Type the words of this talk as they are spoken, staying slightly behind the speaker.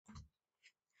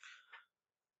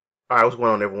All right, what's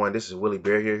going on, everyone? This is Willie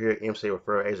Berryhill here, MCA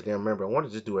Referral Agent member. I wanted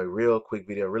to just do a really quick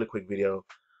video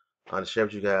to share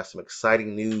with you guys some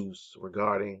exciting news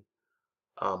regarding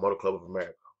Motor Club of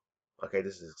America. Okay,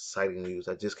 this is exciting news.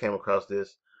 I just came across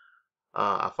this.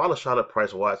 I follow Charlotte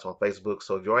Price Watts on Facebook,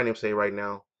 so if you're in MCA right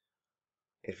now,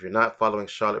 if you're not following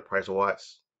Charlotte Price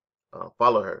Watts,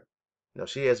 follow her. You know,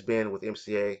 she has been with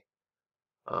MCA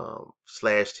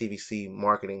slash TVC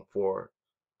marketing for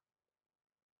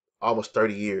almost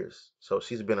 30 years. So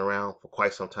she's been around for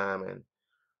quite some time, and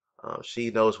she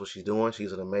knows what she's doing.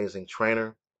 She's an amazing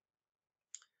trainer,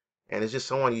 and it's just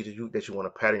someone that you want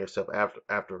to pattern yourself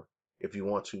after if you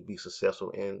want to be successful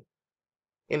in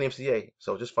MCA.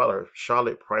 So just follow her,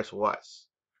 Charlotte Price Watts.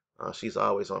 She's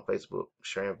always on Facebook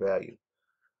sharing value.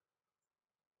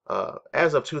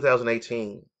 As of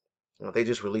 2018, they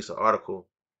just released an article,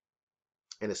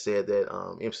 and it said that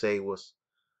MCA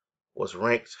was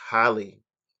ranked highly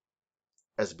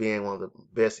as being one of the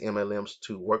best MLMs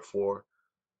to work for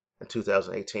in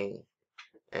 2018.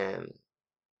 And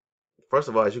first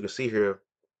of all, as you can see here,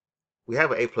 we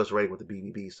have an A+ rating with the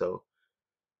BBB. So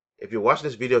if you're watching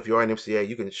this video, if you are an MCA,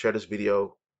 you can share this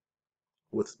video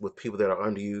with people that are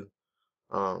under you.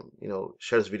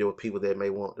 Share this video with people that may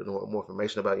want to know more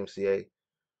information about MCA.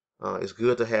 It's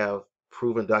good to have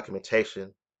proven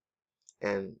documentation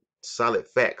and solid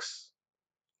facts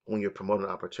when you're promoting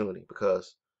an opportunity,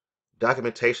 because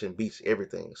documentation beats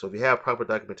everything. So if you have proper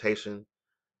documentation,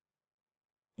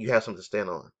 you have something to stand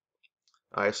on.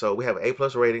 All right, so we have an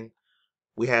A+ rating.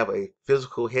 We have a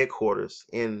physical headquarters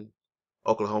in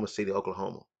Oklahoma City,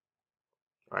 Oklahoma. All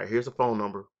right, here's the phone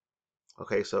number.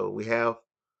 Okay, so we have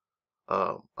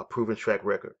a proven track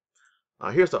record.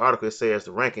 Here's the article. It says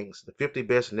the rankings, the 50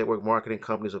 best network marketing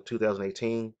companies of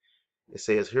 2018. It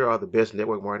says here are the best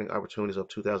network marketing opportunities of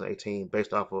 2018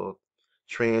 based off of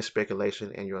trend,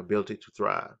 speculation, and your ability to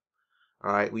thrive.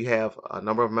 All right, we have a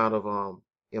number amount of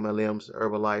MLMs,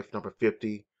 Herbalife number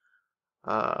 50,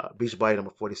 Beachbody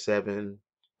number 47,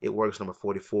 It Works number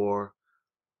 44.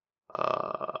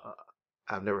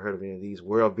 I've never heard of any of these.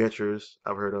 World Ventures,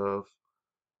 I've heard of.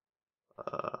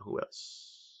 Who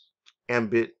else?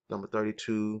 Ambit number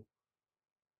 32,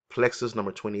 Plexus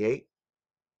number 28,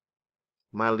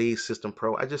 My Lead System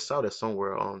Pro. I just saw that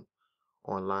somewhere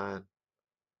online.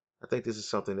 I think this is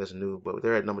something that's new, but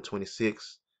they're at number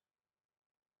 26.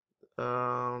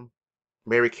 Um,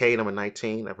 Mary Kay number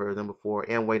 19. I've heard of them before.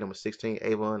 Amway number 16.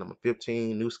 Avon number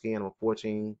 15. New Skin number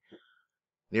 14.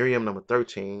 Nerium number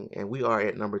 13, and we are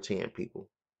at number 10, people.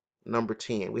 Number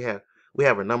 10. We have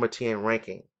a number 10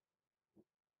 ranking.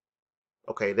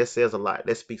 Okay, that says a lot.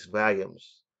 That speaks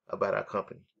volumes about our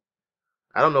company.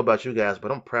 I don't know about you guys,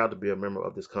 but I'm proud to be a member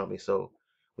of this company. So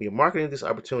when you're marketing this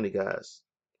opportunity, guys,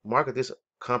 market this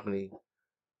company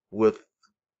with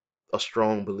a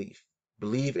strong belief.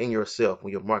 Believe in yourself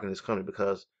when you're marketing this company,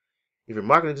 because if you're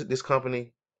marketing this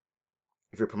company,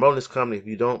 if you're promoting this company, if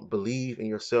you don't believe in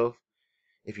yourself,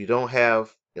 if you don't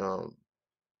have,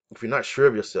 if you're not sure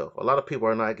of yourself, a lot of people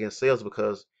are not getting sales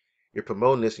because you're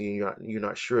promoting this and you're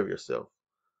not sure of yourself.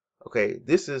 Okay,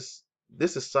 this is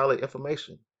solid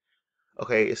information.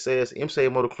 Okay, it says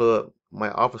MCA Motor Club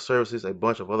might offer services a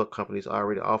bunch of other companies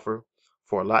already offer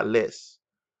for a lot less,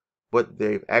 but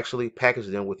they've actually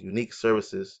packaged them with unique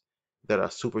services that are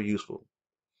super useful.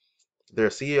 Their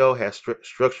CEO has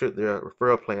structured their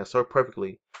referral plan so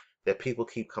perfectly that people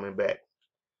keep coming back.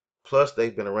 Plus,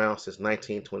 they've been around since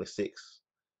 1926,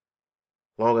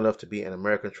 long enough to be an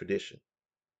American tradition.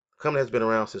 The company has been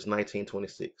around since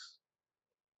 1926,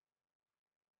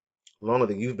 longer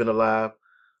than you've been alive,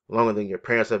 longer than your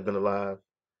parents have been alive,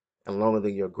 and longer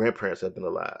than your grandparents have been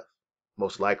alive,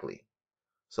 most likely.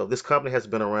 So this company has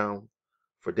been around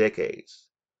for decades.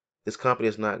 This company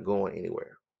is not going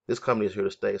anywhere. This company is here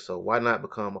to stay. So why not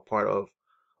become a part of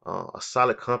a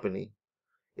solid company?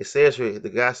 It says here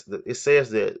it says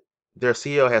that their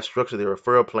CEO has structured their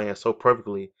referral plan so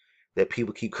perfectly that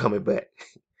people keep coming back.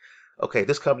 Okay,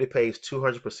 this company pays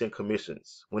 200%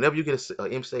 commissions. Whenever you get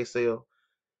an MCA sale,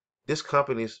 this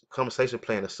company's compensation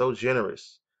plan is so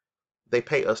generous. They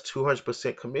pay us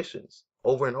 200% commissions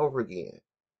over and over again.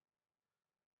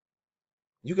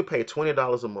 You can pay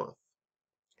 $20 a month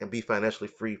and be financially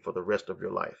free for the rest of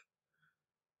your life.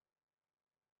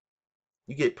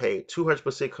 You get paid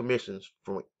 200% commissions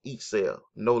from each sale,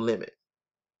 no limit,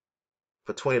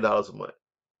 for $20 a month.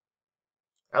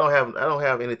 I don't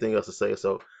have anything else to say.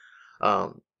 So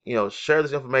share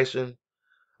this information.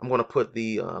 I'm going to put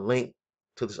the link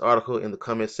to this article in the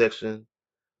comment section.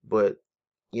 But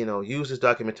use this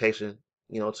documentation,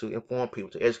 to inform people,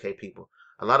 to educate people.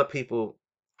 A lot of people,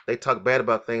 they talk bad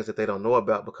about things that they don't know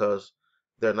about because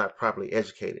they're not properly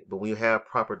educated. But when you have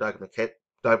proper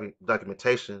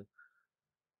documentation,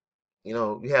 you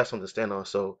know, you have something to stand on.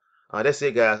 So that's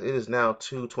it, guys. It is now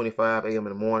 2:25 a.m. in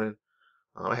the morning.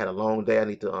 I had a long day I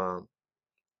need to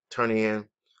turn in,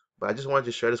 but I just wanted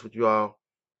to share this with you all.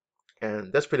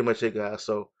 And that's pretty much it, guys.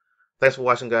 So thanks for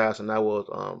watching, guys, and I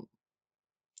will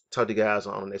talk to you guys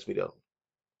on the next video.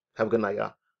 Have a good night,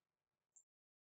 y'all.